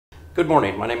Good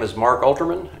morning, my name is Mark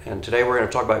Alterman, and today we're going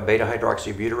to talk about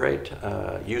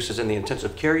beta-hydroxybutyrate, uses in the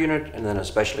intensive care unit, and then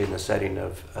especially in the setting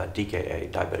of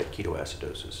DKA, diabetic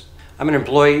ketoacidosis. I'm an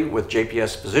employee with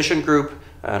JPS Physician Group,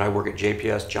 and I work at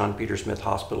JPS John Peter Smith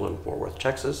Hospital in Fort Worth,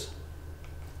 Texas.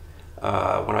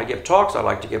 When I give talks, I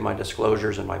like to give my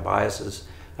disclosures and my biases.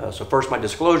 So first, my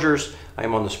disclosures. I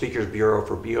am on the Speakers Bureau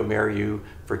for bioMérieux,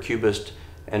 for Cubist,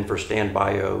 and for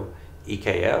Stanbio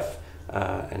EKF.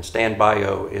 And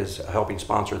Stanbio is helping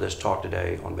sponsor this talk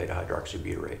today on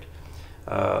beta-hydroxybutyrate.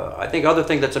 I think other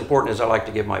thing that's important is I like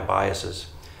to give my biases.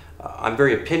 I'm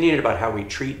very opinionated about how we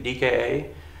treat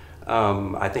DKA.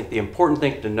 I think the important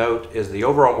thing to note is the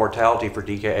overall mortality for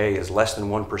DKA is less than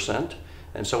 1%.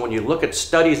 And so when you look at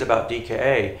studies about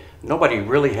DKA, nobody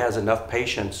really has enough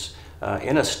patients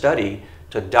in a study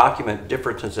to document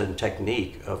differences in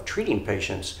technique of treating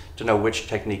patients to know which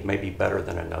technique may be better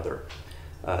than another.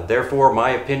 Therefore, my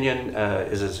opinion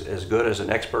is as good as an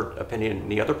expert opinion in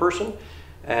any other person.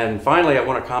 And finally, I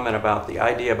want to comment about the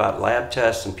idea about lab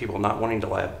tests and people not wanting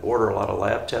to order a lot of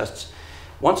lab tests.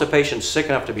 Once a patient's sick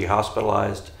enough to be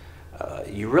hospitalized,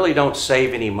 you really don't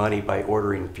save any money by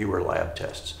ordering fewer lab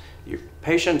tests. Your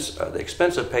patients, the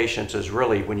expense of patients is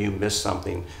really when you miss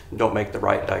something and don't make the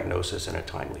right diagnosis in a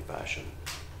timely fashion.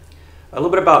 A little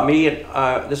bit about me.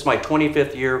 This is my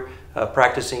 25th year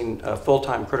practicing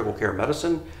full-time critical care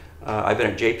medicine. I've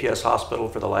been at JPS Hospital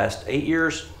for the last 8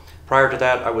 years. Prior to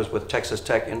that, I was with Texas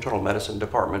Tech Internal Medicine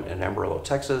Department in Amarillo,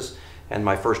 Texas, and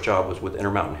my first job was with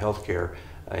Intermountain Healthcare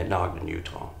in Ogden,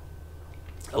 Utah.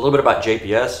 A little bit about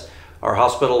JPS. Our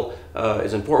hospital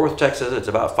is in Fort Worth, Texas. It's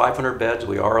about 500 beds.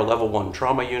 We are a level 1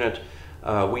 trauma unit.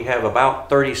 We have about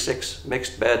 36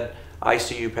 mixed bed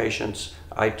ICU patients.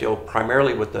 I deal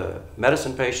primarily with the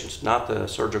medicine patients, not the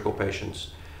surgical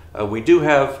patients. We do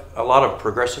have a lot of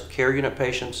progressive care unit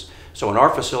patients. So in our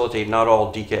facility, not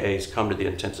all DKAs come to the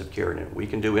intensive care unit. We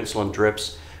can do insulin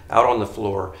drips out on the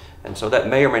floor. And so that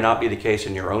may or may not be the case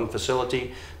in your own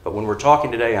facility. But when we're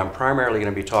talking today, I'm primarily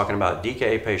going to be talking about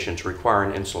DKA patients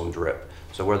requiring insulin drip.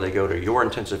 So whether they go to your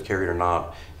intensive care unit or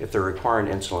not, if they're requiring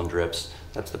insulin drips,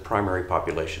 that's the primary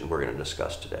population we're going to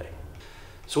discuss today.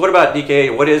 So what about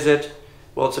DKA? What is it?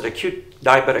 Well, it's an acute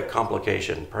diabetic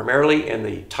complication, primarily in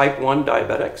the type 1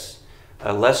 diabetics,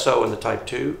 less so in the type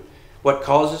 2. What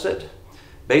causes it?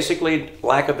 Basically,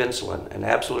 lack of insulin, and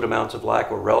absolute amounts of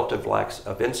lack or relative lacks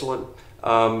of insulin.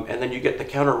 And then you get the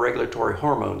counter-regulatory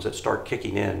hormones that start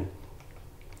kicking in.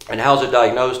 And how is it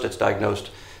diagnosed? It's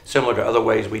diagnosed similar to other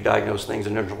ways we diagnose things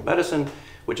in internal medicine,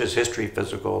 which is history,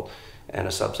 physical, and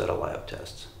a subset of lab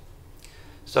tests.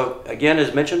 So again,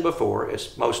 as mentioned before,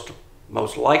 it's most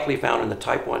likely found in the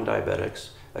type 1 diabetics.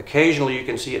 Occasionally you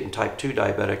can see it in type 2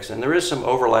 diabetics, and there is some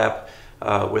overlap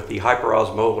with the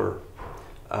hyperosmolar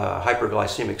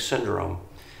hyperglycemic syndrome.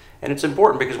 And it's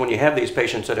important because when you have these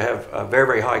patients that have very,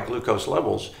 very high glucose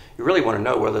levels, you really want to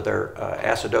know whether their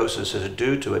acidosis is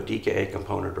due to a DKA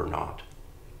component or not.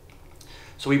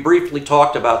 So we briefly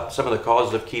talked about some of the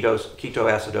causes of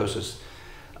ketoacidosis.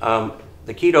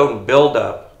 The ketone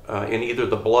buildup in either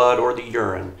the blood or the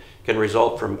urine can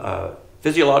result from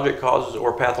physiologic causes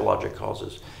or pathologic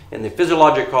causes. In the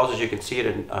physiologic causes, you can see it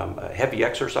in heavy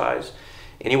exercise.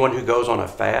 Anyone who goes on a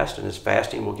fast and is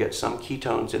fasting will get some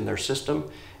ketones in their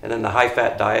system. And then the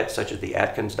high-fat diets, such as the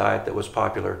Atkins diet that was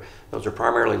popular, those are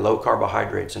primarily low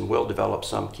carbohydrates and will develop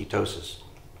some ketosis.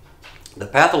 The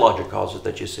pathologic causes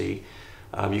that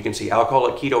you can see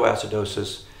alcoholic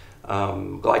ketoacidosis,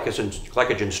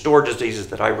 glycogen storage diseases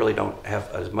that I really don't have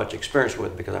as much experience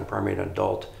with because I'm primarily an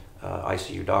adult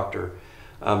ICU doctor.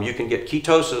 You can get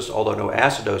ketosis, although no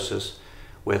acidosis,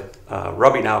 with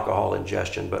rubbing alcohol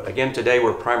ingestion. But again, today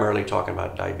we're primarily talking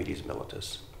about diabetes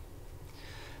mellitus.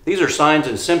 These are signs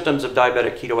and symptoms of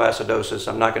diabetic ketoacidosis.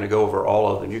 I'm not going to go over all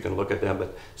of them. You can look at them.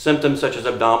 But symptoms such as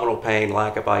abdominal pain,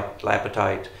 lack of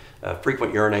appetite,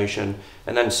 frequent urination,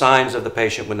 and then signs of the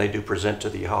patient when they do present to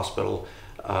the hospital.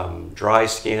 Dry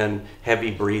skin, heavy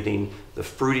breathing, the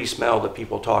fruity smell that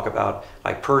people talk about.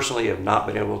 I personally have not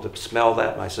been able to smell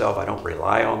that myself. I don't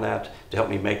rely on that to help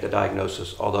me make the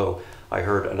diagnosis, although I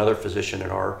heard another physician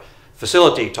in our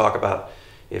facility talk about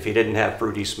if he didn't have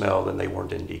fruity smell, then they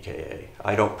weren't in DKA.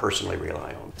 I don't personally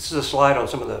rely on it. This is a slide on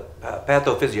some of the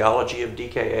pathophysiology of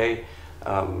DKA.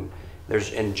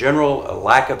 There's in general a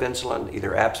lack of insulin,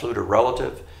 either absolute or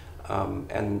relative.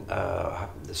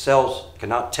 The cells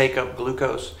cannot take up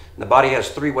glucose. And the body has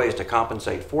 3 ways to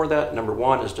compensate for that. Number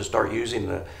 1 is to start using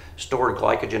the stored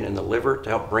glycogen in the liver to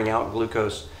help bring out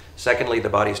glucose. Secondly, the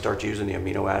body starts using the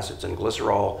amino acids and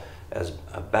glycerol as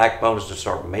backbones to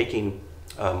start making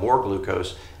more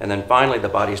glucose, and then finally the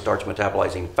body starts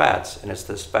metabolizing fats, and it's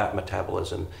this fat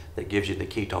metabolism that gives you the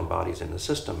ketone bodies in the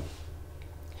system.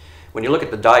 When you look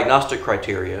at the diagnostic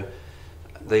criteria,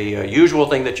 the usual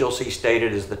thing that you'll see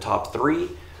stated is the top three: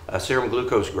 serum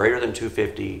glucose greater than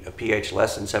 250, a pH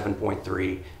less than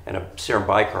 7.3, and a serum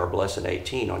bicarb less than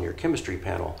 18 on your chemistry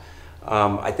panel.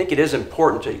 I think it is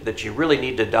important that you really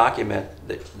need to document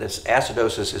that this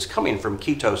acidosis is coming from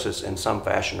ketosis in some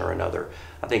fashion or another.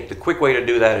 I think the quick way to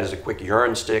do that is a quick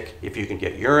urine stick, if you can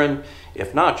get urine.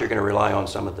 If not, you're going to rely on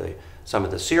some of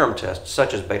the serum tests,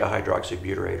 such as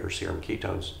beta-hydroxybutyrate or serum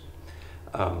ketones.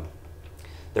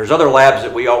 There's other labs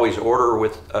that we always order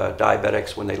with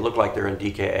diabetics when they look like they're in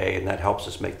DKA, and that helps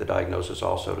us make the diagnosis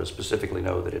also to specifically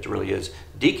know that it really is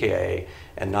DKA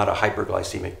and not a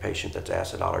hyperglycemic patient that's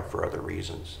acidotic for other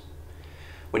reasons.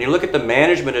 When you look at the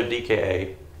management of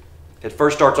DKA, it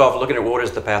first starts off looking at what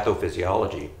is the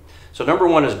pathophysiology. So number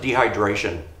one is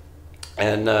dehydration.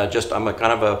 And I'm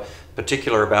kind of a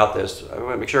particular about this. I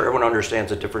want to make sure everyone understands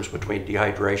the difference between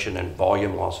dehydration and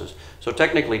volume losses. So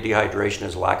technically dehydration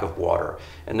is lack of water.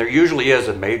 And there usually is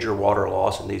a major water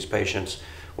loss in these patients.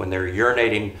 When they're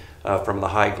urinating from the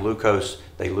high glucose,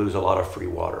 they lose a lot of free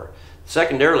water.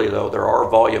 Secondarily though, there are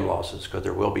volume losses because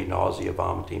there will be nausea,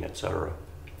 vomiting, etc.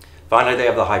 Finally, they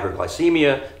have the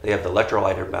hyperglycemia, they have the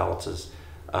electrolyte imbalances,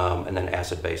 and then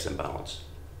acid-base imbalance.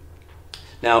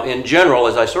 Now, in general,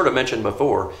 as I sort of mentioned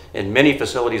before, in many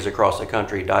facilities across the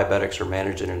country, diabetics are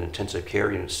managed in an intensive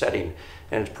care unit setting,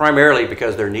 and it's primarily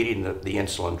because they're needing the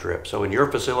insulin drip. So in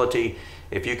your facility,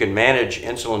 if you can manage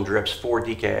insulin drips for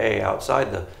DKA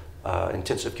outside the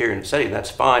intensive care unit setting,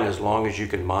 that's fine as long as you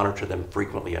can monitor them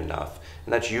frequently enough,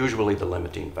 and that's usually the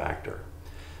limiting factor.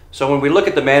 So when we look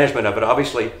at the management of it,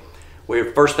 obviously,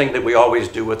 first thing that we always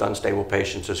do with unstable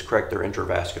patients is correct their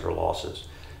intravascular losses.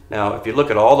 Now, if you look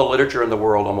at all the literature in the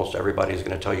world, almost everybody is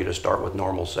going to tell you to start with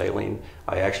normal saline.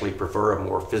 I actually prefer a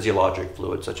more physiologic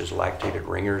fluid, such as lactated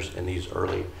ringers, in these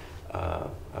early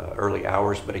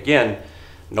hours. But again,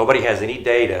 nobody has any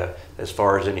data as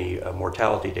far as any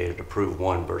mortality data to prove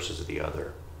one versus the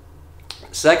other.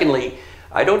 Secondly,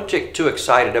 I don't get too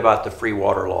excited about the free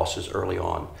water losses early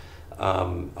on.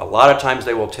 A lot of times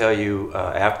they will tell you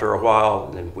after a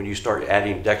while, and when you start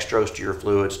adding dextrose to your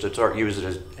fluids, to start using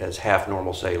it as half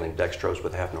normal saline, dextrose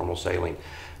with half normal saline.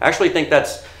 I actually think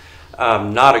that's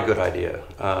not a good idea.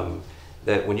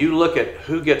 That when you look at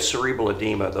who gets cerebral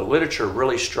edema, the literature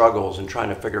really struggles in trying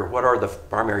to figure what are the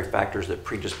primary factors that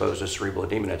predispose to cerebral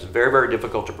edema. And it's very, very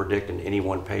difficult to predict in any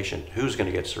one patient who's going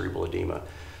to get cerebral edema.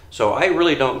 So I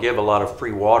really don't give a lot of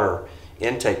free water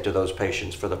intake to those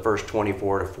patients for the first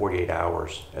 24 to 48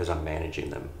 hours as I'm managing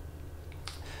them.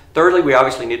 Thirdly, we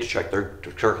obviously need to check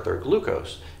their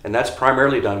glucose, and that's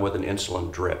primarily done with an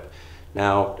insulin drip.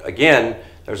 Now, again,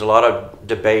 there's a lot of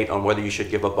debate on whether you should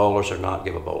give a bolus or not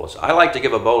give a bolus. I like to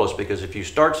give a bolus because if you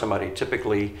start somebody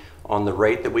typically on the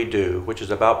rate that we do, which is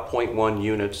about 0.1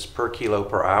 units per kilo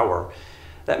per hour,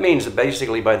 that means that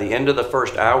basically by the end of the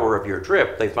first hour of your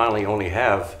drip, they finally only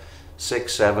have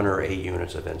 6, 7, or 8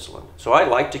 units of insulin. So I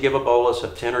like to give a bolus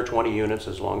of 10 or 20 units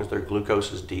as long as their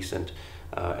glucose is decent,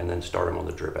 and then start them on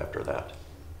the drip after that.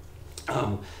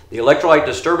 The electrolyte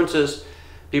disturbances,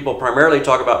 people primarily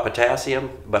talk about potassium,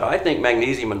 but I think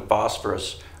magnesium and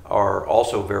phosphorus are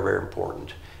also very, very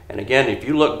important. And again, if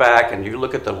you look back and you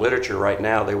look at the literature right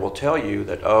now, they will tell you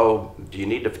that, oh, do you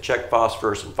need to check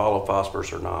phosphorus and follow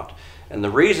phosphorus or not? And the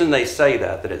reason they say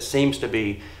that it seems to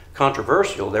be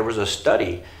controversial, there was a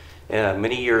study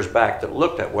many years back that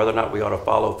looked at whether or not we ought to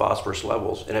follow phosphorus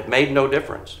levels, and it made no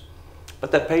difference.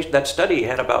 But that study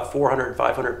had about 400,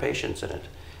 500 patients in it.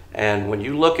 And when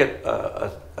you look at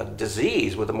a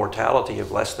disease with a mortality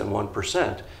of less than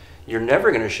 1%, you're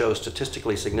never going to show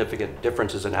statistically significant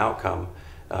differences in outcome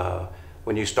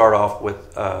when you start off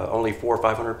with only 400 or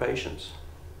 500 patients.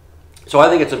 So I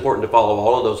think it's important to follow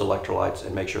all of those electrolytes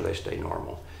and make sure they stay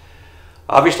normal.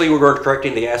 Obviously, we're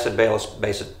correcting the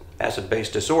acid-base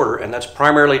disorder, and that's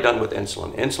primarily done with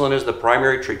insulin. Insulin is the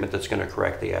primary treatment that's going to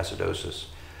correct the acidosis.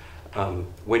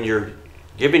 When you're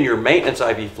giving your maintenance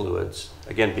IV fluids,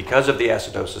 again, because of the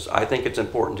acidosis, I think it's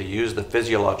important to use the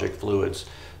physiologic fluids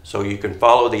so you can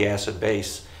follow the acid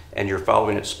base and you're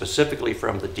following it specifically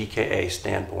from the DKA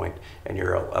standpoint, and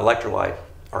your electrolyte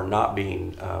are not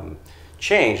being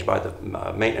changed by the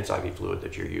maintenance IV fluid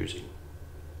that you're using.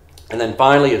 And then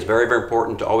finally, it's very, very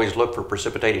important to always look for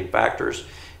precipitating factors.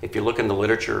 If you look in the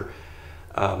literature,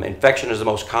 infection is the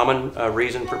most common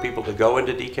reason for people to go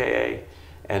into DKA,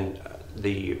 and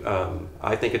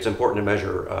I think it's important to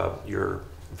measure your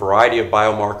variety of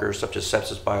biomarkers, such as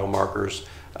sepsis biomarkers,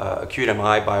 acute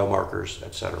MI biomarkers,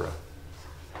 etc.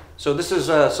 So this is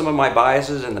some of my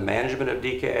biases in the management of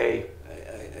DKA.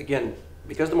 Again,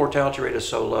 because the mortality rate is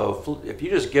so low, if you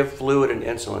just give fluid and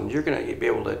insulin, you're going to be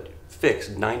able to fix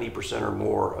 90% or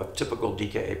more of typical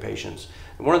DKA patients.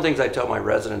 And one of the things I tell my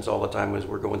residents all the time as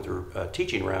we're going through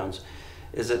teaching rounds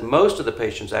is that most of the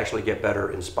patients actually get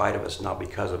better in spite of us, not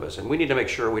because of us. And we need to make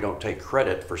sure we don't take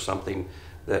credit for something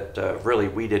that really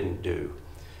we didn't do.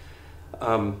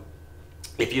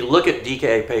 If you look at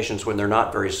DKA patients when they're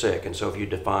not very sick, and so if you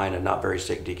define a not very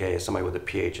sick DKA as somebody with a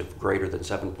pH of greater than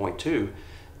 7.2,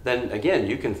 then again,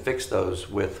 you can fix those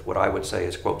with what I would say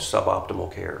is, quote,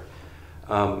 suboptimal care.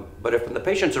 But if the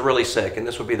patients are really sick, and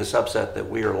this would be the subset that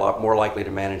we are a lot more likely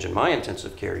to manage in my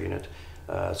intensive care unit,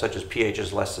 such as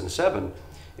pHs less than 7,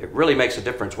 it really makes a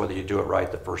difference whether you do it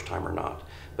right the first time or not.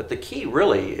 But the key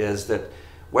really is that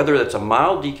whether it's a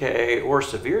mild DKA or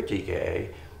severe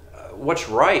DKA, what's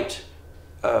right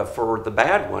for the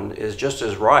bad one is just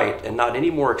as right and not any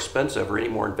more expensive or any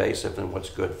more invasive than what's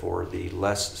good for the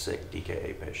less sick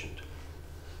DKA patient.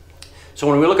 So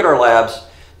when we look at our labs,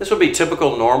 this would be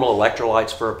typical normal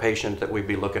electrolytes for a patient that we'd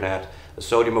be looking at: a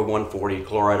sodium of 140,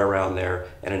 chloride around there,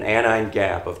 and an anion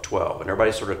gap of 12. And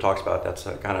everybody sort of talks about that's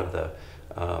kind of the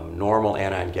normal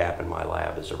anion gap in my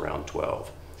lab is around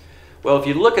 12. Well, if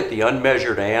you look at the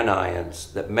unmeasured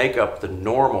anions that make up the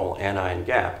normal anion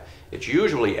gap, it's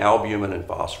usually albumin and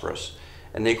phosphorus.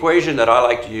 And the equation that I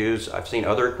like to use, I've seen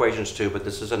other equations too, but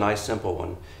this is a nice simple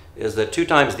one, is that 2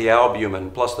 times the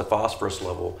albumin plus the phosphorus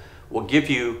level will give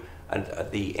you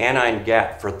the anion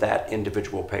gap for that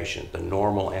individual patient, the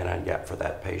normal anion gap for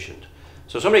that patient.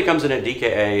 So somebody comes in at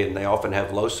DKA and they often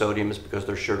have low sodiums because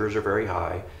their sugars are very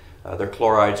high. Their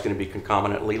chloride is going to be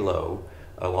concomitantly low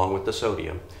along with the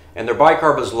sodium. And their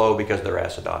bicarb is low because they're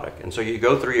acidotic. And so you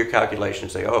go through your calculation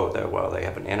and say, oh, well, they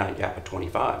have an anion gap of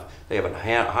 25. They have a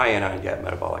high anion gap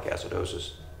metabolic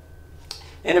acidosis.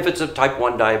 And if it's a type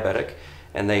 1 diabetic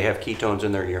and they have ketones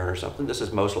in their urine or something, this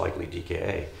is most likely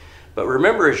DKA. But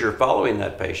remember, as you're following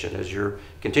that patient, as you're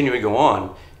continuing to go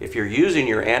on, if you're using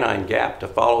your anion gap to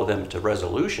follow them to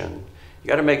resolution, you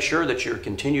got to make sure that you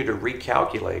continue to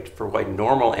recalculate for what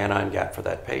normal anion gap for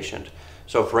that patient.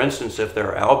 So for instance, if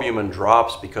their albumin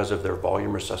drops because of their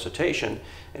volume resuscitation,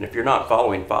 and if you're not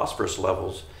following phosphorus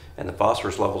levels, and the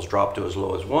phosphorus levels drop to as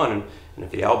low as 1, and if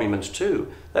the albumin's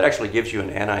 2, that actually gives you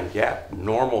an anion gap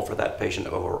normal for that patient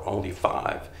of only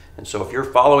 5. And so if you're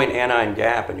following anion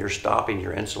gap and you're stopping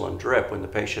your insulin drip when the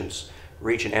patients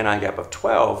reach an anion gap of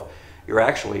 12, you're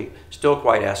actually still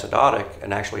quite acidotic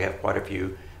and actually have quite a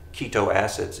few keto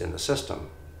acids in the system.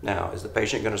 Now, is the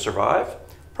patient going to survive?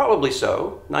 Probably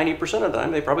so. 90% of the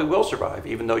time, they probably will survive,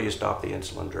 even though you stop the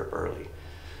insulin drip early.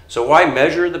 So why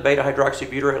measure the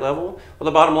beta-hydroxybutyrate level? Well,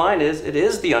 the bottom line is it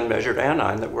is the unmeasured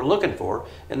anion that we're looking for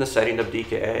in the setting of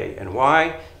DKA. And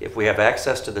why, if we have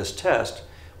access to this test,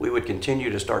 we would continue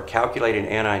to start calculating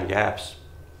anion gaps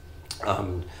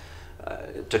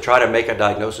to try to make a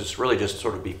diagnosis really just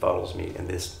sort of befuddles me in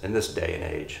this day and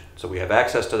age. So we have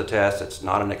access to the test. It's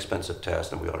not an expensive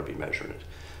test, and we ought to be measuring it.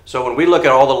 So when we look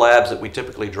at all the labs that we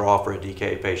typically draw for a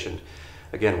DKA patient,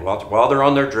 again, while they're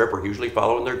on their drip, we're usually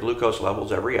following their glucose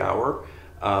levels every hour.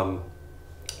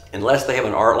 Unless they have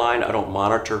an art line, I don't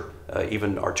monitor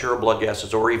even arterial blood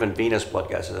gases or even venous blood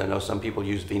gases. I know some people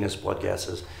use venous blood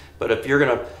gases, but if you're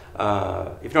gonna,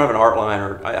 if you don't have an art line,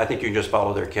 or I think you can just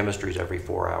follow their chemistries every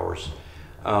 4 hours.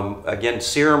 Again,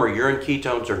 serum or urine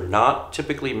ketones are not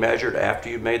typically measured after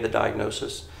you've made the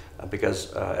diagnosis.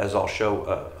 Because as I'll show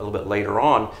a little bit later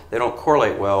on, they don't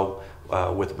correlate well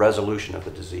with resolution of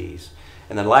the disease.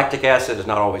 And then lactic acid is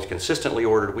not always consistently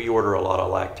ordered. We order a lot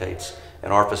of lactates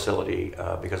in our facility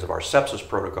because of our sepsis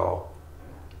protocol.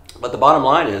 But the bottom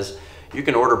line is you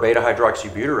can order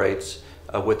beta-hydroxybutirates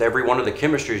with every one of the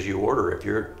chemistries you order. If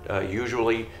you're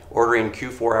usually ordering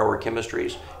Q4-hour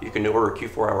chemistries, you can order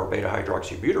Q4-hour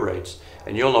beta-hydroxybutirates,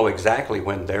 and you'll know exactly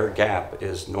when their gap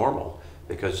is normal,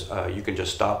 because you can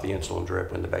just stop the insulin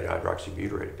drip when the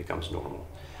beta-hydroxybutyrate becomes normal.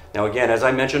 Now again, as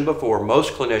I mentioned before,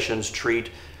 most clinicians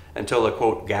treat until the,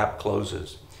 quote, gap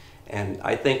closes. And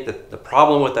I think that the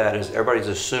problem with that is everybody's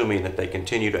assuming that they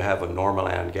continue to have a normal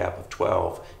anion gap of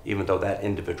 12, even though that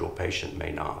individual patient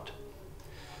may not.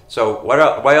 So what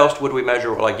else would we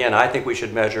measure? Well, again, I think we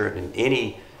should measure it in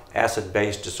any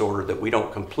acid-base disorder that we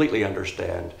don't completely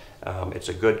understand. It's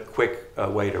a good, quick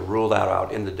way to rule that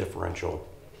out in the differential.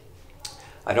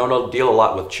 I don't deal a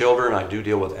lot with children. I do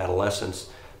deal with adolescents.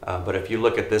 But if you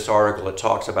look at this article, it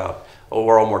talks about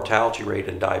overall mortality rate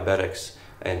in diabetics,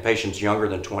 and patients younger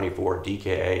than 24,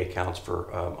 DKA accounts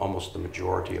for almost the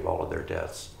majority of all of their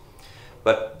deaths.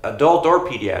 But adult or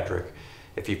pediatric,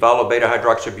 If you follow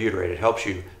beta-hydroxybutyrate, it helps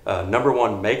you, number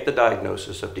one, make the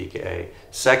diagnosis of DKA.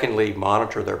 Secondly,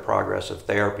 monitor their progress of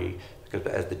therapy,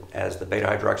 because as the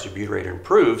beta-hydroxybutyrate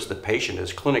improves, the patient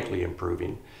is clinically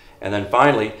improving. And then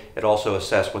finally, it also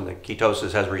assesses when the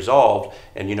ketosis has resolved,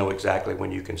 and you know exactly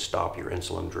when you can stop your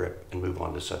insulin drip and move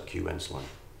on to sub-Q insulin.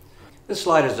 This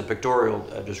slide is a pictorial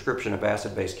description of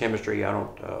acid-base chemistry. I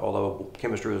don't, although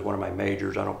chemistry was one of my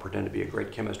majors, I don't pretend to be a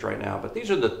great chemist right now, but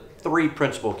these are the three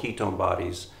principal ketone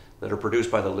bodies that are produced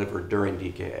by the liver during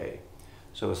DKA.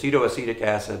 So acetoacetic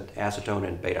acid, acetone,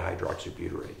 and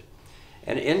beta-hydroxybutyrate.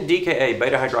 And in DKA,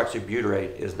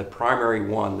 beta-hydroxybutyrate is the primary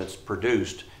one that's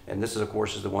produced, and this is, of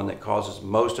course, is the one that causes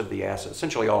most of the acid,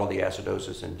 essentially all of the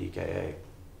acidosis in DKA.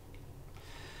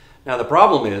 Now the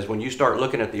problem is when you start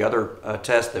looking at the other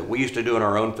tests that we used to do in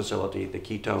our own facility, the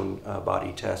ketone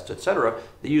body tests, etc.,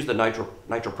 they use the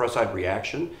Nitroprusside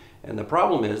reaction, and the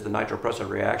problem is the Nitroprusside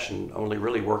reaction only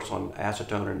really works on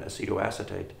acetone and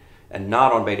acetoacetate, and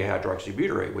not on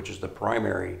beta-hydroxybutyrate, which is the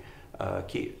primary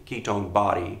ketone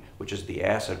body, which is the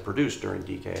acid produced during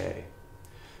DKA.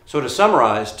 So to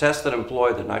summarize, tests that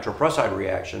employ the Nitroprusside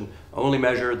reaction only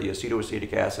measure the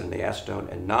acetoacetic acid and the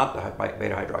acetone and not the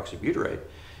beta-hydroxybutyrate,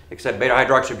 except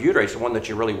beta-hydroxybutyrate is the one that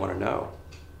you really want to know.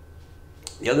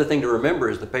 The other thing to remember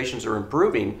is the patients are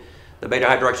improving, the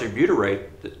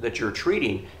beta-hydroxybutyrate that you're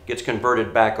treating gets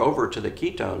converted back over to the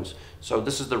ketones. So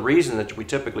this is the reason that we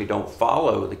typically don't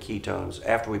follow the ketones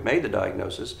after we've made the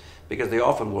diagnosis, because they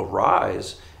often will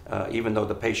rise even though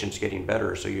the patient's getting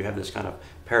better. So you have this kind of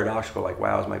paradoxical, like,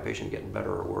 wow, is my patient getting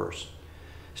better or worse?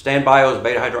 Stanbio's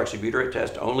beta-hydroxybutyrate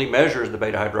test only measures the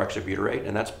beta-hydroxybutyrate,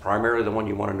 and that's primarily the one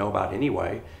you want to know about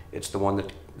anyway. It's the one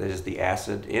that is the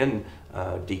acid in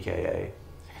DKA.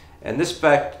 And this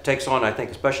fact takes on, I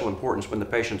think, a special importance when the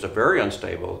patients are very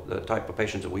unstable, the type of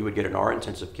patients that we would get in our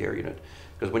intensive care unit.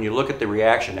 Because when you look at the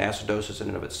reaction, acidosis in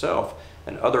and of itself,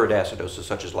 and other acidosis,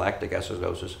 such as lactic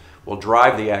acidosis, will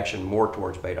drive the action more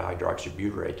towards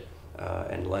beta-hydroxybutyrate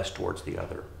and less towards the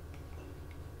other.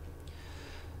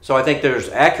 So I think there's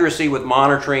accuracy with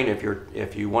monitoring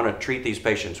if you want to treat these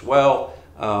patients well.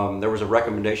 There was a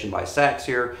recommendation by Sachs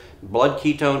here. Blood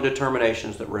ketone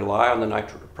determinations that rely on the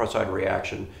Nitroprusside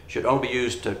reaction should only be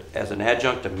used as an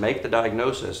adjunct to make the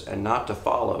diagnosis and not to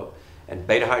follow. And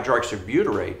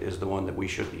beta-hydroxybutyrate is the one that we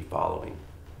should be following.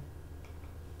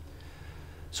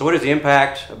 So what is the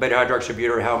impact of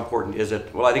beta-hydroxybutyrate? How important is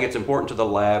it? Well, I think it's important to the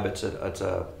lab. It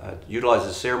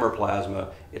utilizes serum or plasma.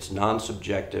 It's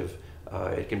non-subjective.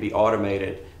 It can be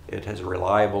automated. It has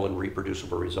reliable and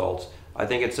reproducible results. I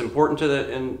think it's important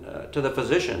to the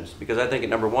physicians, because I think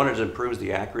number one, it improves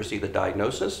the accuracy of the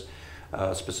diagnosis,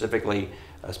 especially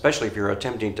if you're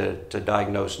attempting to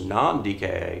diagnose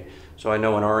non-DKA. So I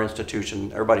know in our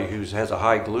institution, everybody who has a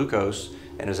high glucose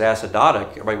and is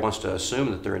acidotic, everybody wants to assume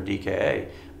that they're in DKA,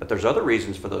 but there's other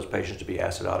reasons for those patients to be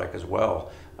acidotic as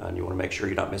well. And you want to make sure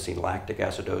you're not missing lactic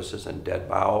acidosis and dead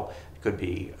bowel. It could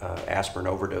be aspirin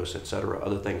overdose, etc.,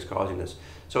 other things causing this.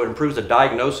 So it improves the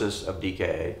diagnosis of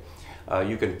DKA.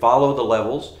 You can follow the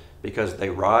levels because they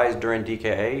rise during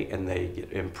DKA and they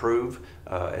improve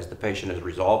as the patient is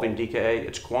resolving DKA.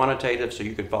 It's quantitative, so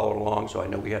you can follow it along. So I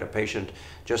know we had a patient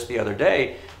just the other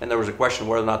day, and there was a question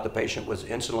whether or not the patient was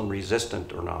insulin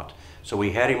resistant or not. So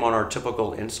we had him on our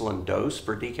typical insulin dose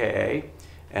for DKA,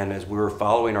 and as we were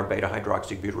following our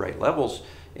beta-hydroxybutyrate levels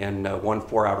in one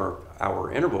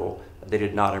 4-hour interval, they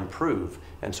did not improve.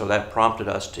 And so that prompted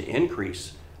us to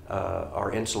increase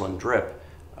our insulin drip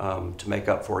to make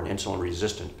up for an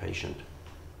insulin-resistant patient.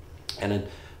 And then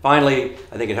finally,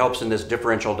 I think it helps in this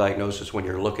differential diagnosis when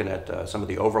you're looking at some of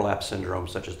the overlap syndromes,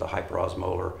 such as the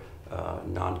hyperosmolar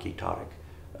non-ketotic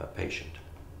patient.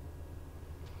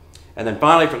 And then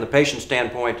finally, from the patient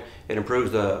standpoint, it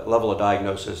improves the level of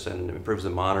diagnosis and improves the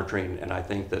monitoring, and I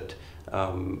think that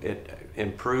it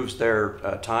improves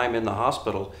their time in the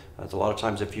hospital. A lot of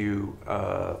times if you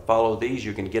follow these,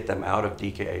 you can get them out of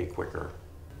DKA quicker.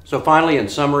 So finally, in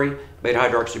summary,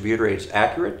 beta-hydroxybutyrate is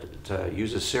accurate. It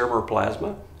uses serum or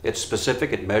plasma. It's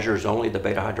specific. It measures only the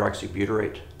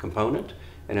beta-hydroxybutyrate component.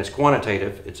 And it's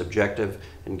quantitative, it's objective,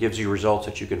 and gives you results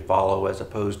that you can follow as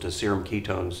opposed to serum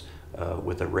ketones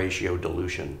with a ratio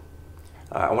dilution.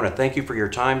 I want to thank you for your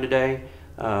time today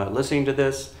listening to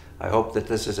this. I hope that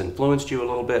this has influenced you a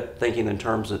little bit, thinking in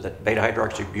terms of that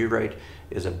beta-hydroxybutyrate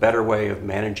is a better way of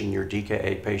managing your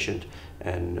DKA patient,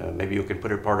 and maybe you can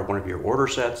put it part of one of your order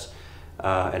sets.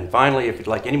 And finally, if you'd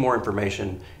like any more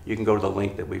information, you can go to the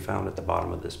link that we found at the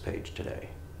bottom of this page today.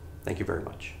 Thank you very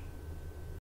much.